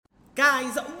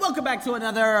Guys, welcome back to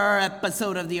another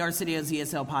episode of the Arsenio's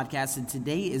ESL podcast, and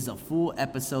today is a full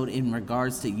episode in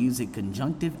regards to using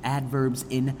conjunctive adverbs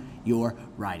in your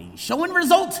writing. Show and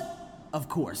result, of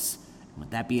course.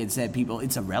 With that being said, people,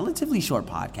 it's a relatively short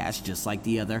podcast, just like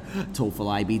the other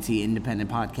TOEFL IBT independent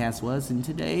podcast was, and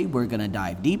today we're going to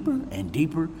dive deeper and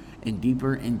deeper and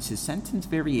deeper into sentence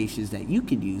variations that you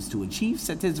can use to achieve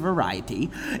sentence variety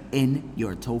in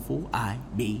your TOEFL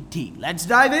IBT. Let's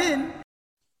dive in.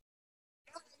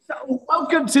 So,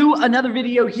 welcome to another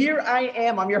video. Here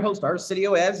I'm your host,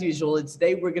 Arsenio, as usual, and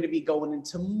today we're going to be going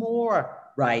into more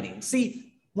writing.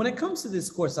 See, when it comes to this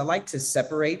course, I like to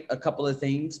separate a couple of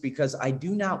things because I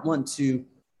do not want to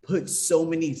put so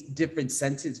many different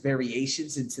sentence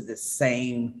variations into the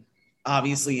same,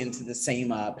 obviously into the same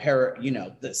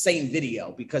the same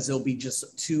video, because it'll be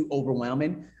just too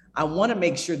overwhelming. I want to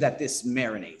make sure that this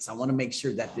marinates. I want to make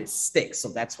sure that this sticks. So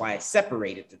that's why I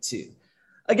separated the two.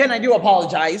 Again, I do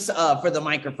apologize for the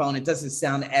microphone. It doesn't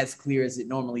sound as clear as it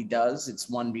normally does. It's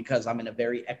one, because I'm in a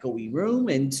very echoey room,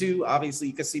 and two, obviously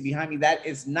you can see behind me, that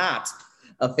is not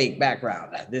a fake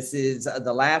background. This is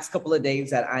the last couple of days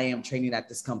that I am training at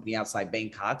this company outside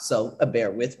Bangkok, so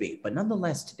bear with me. But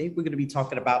nonetheless, today we're going to be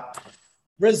talking about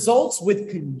results with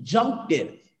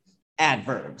conjunctive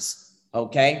adverbs.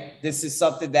 Okay, this is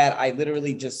something that I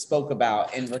literally just spoke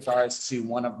about in regards to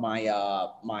one of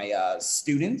my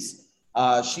students.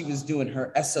 She was doing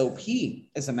her SOP,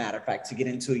 as a matter of fact, to get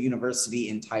into a university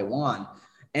in Taiwan.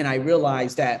 And I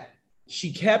realized that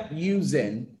she kept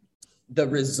using the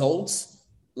results,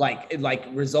 like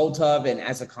result of and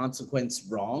as a consequence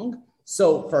wrong.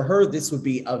 So for her, this would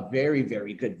be a very,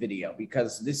 very good video,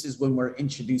 because this is when we're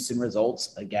introducing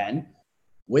results again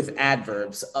with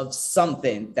adverbs of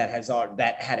something that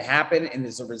had happened and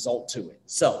there's a result to it.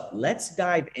 So let's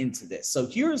dive into this. So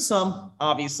here are some,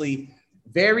 obviously,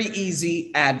 very easy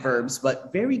adverbs,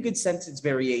 but very good sentence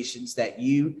variations that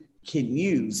you can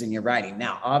use in your writing.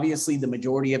 Now, obviously, the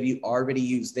majority of you already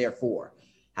use therefore.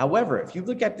 However, if you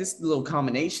look at this little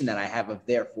combination that I have of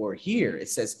therefore here, it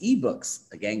says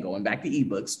ebooks, again, going back to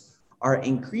ebooks, are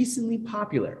increasingly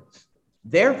popular.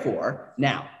 Therefore,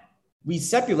 now, we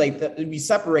separate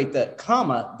the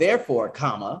comma, therefore,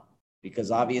 comma,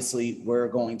 because obviously we're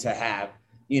going to have,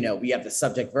 we have the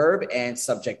subject verb and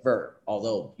subject verb,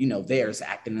 although, there's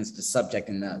acting as the subject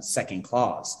in the second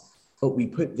clause. But we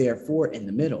put therefore in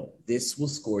the middle. This will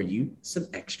score you some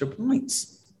extra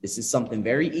points. This is something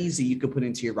very easy you could put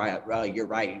into your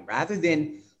writing. Rather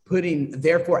than putting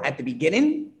therefore at the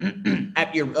beginning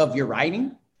of your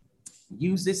writing,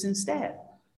 use this instead.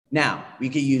 Now, we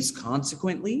could use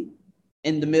consequently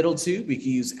in the middle too. We could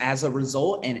use as a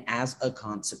result and as a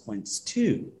consequence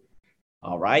too.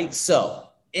 All right, so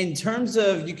in terms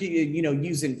of,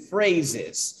 using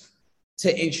phrases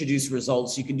to introduce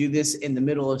results, you can do this in the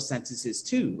middle of sentences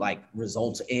too, like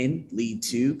result in, lead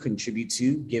to, contribute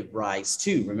to, give rise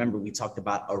to. Remember, we talked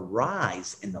about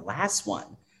arise in the last one.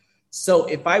 So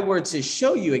if I were to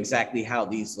show you exactly how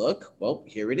these look, well,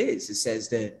 here it is. It says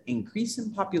the increase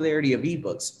in popularity of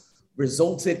ebooks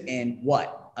resulted in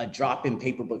what? A drop in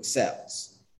paper book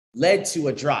sales, led to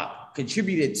a drop,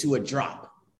 contributed to a drop.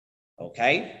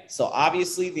 Okay, so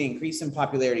obviously the increase in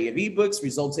popularity of ebooks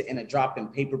resulted in a drop in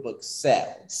paper book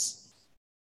sales.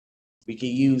 We can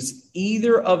use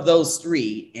either of those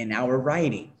three in our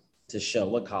writing to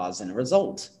show a cause and a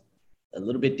result. A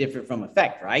little bit different from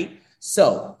effect, right?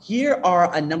 So here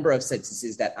are a number of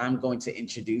sentences that I'm going to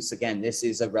introduce. Again, this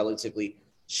is a relatively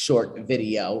short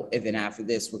video. And then after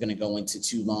this, we're going to go into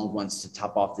two long ones to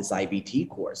top off this IBT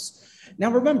course.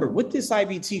 Now, remember, with this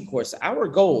IBT course, our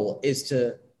goal is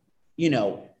to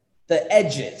the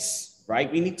edges,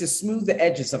 right? We need to smooth the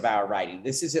edges of our writing.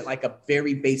 This isn't like a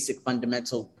very basic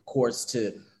fundamental course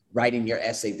to writing your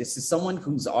essay. This is someone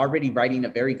who's already writing a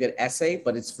very good essay,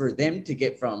 but it's for them to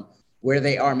get from where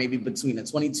they are, maybe between a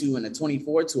 22 and a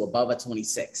 24 to above a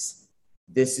 26.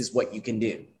 This is what you can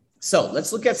do. So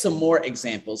let's look at some more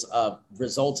examples of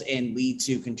result in, lead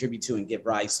to, contribute to, and give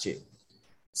rise to.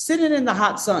 Sitting in the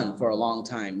hot sun for a long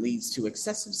time leads to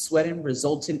excessive sweating,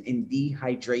 resulting in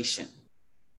dehydration.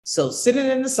 So sitting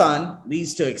in the sun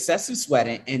leads to excessive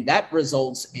sweating, and that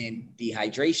results in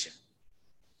dehydration.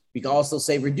 We can also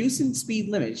say reducing speed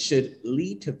limits should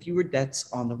lead to fewer deaths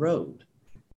on the road.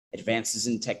 Advances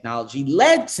in technology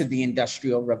led to the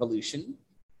Industrial Revolution.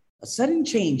 A sudden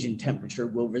change in temperature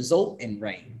will result in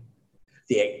rain.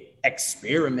 The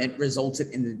experiment resulted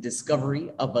in the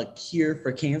discovery of a cure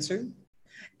for cancer.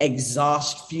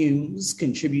 Exhaust fumes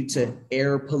contribute to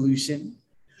air pollution.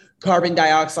 Carbon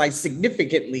dioxide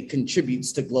significantly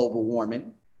contributes to global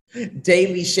warming.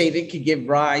 Daily shaving can give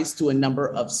rise to a number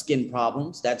of skin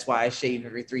problems. That's why I shave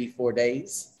every 3, 4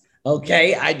 days.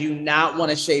 Okay, I do not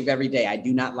want to shave every day. I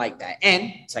do not like that.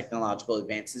 And technological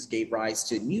advances gave rise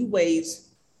to new ways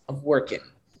of working.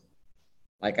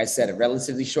 Like I said, a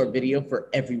relatively short video for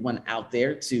everyone out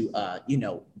there to,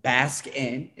 bask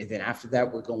in. And then after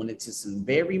that, we're going into some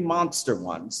very monster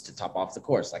ones to top off the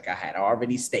course, like I had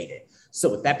already stated. So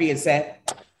with that being said,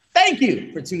 thank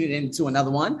you for tuning in to another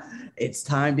one. It's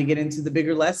time to get into the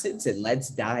bigger lessons and let's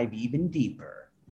dive even deeper.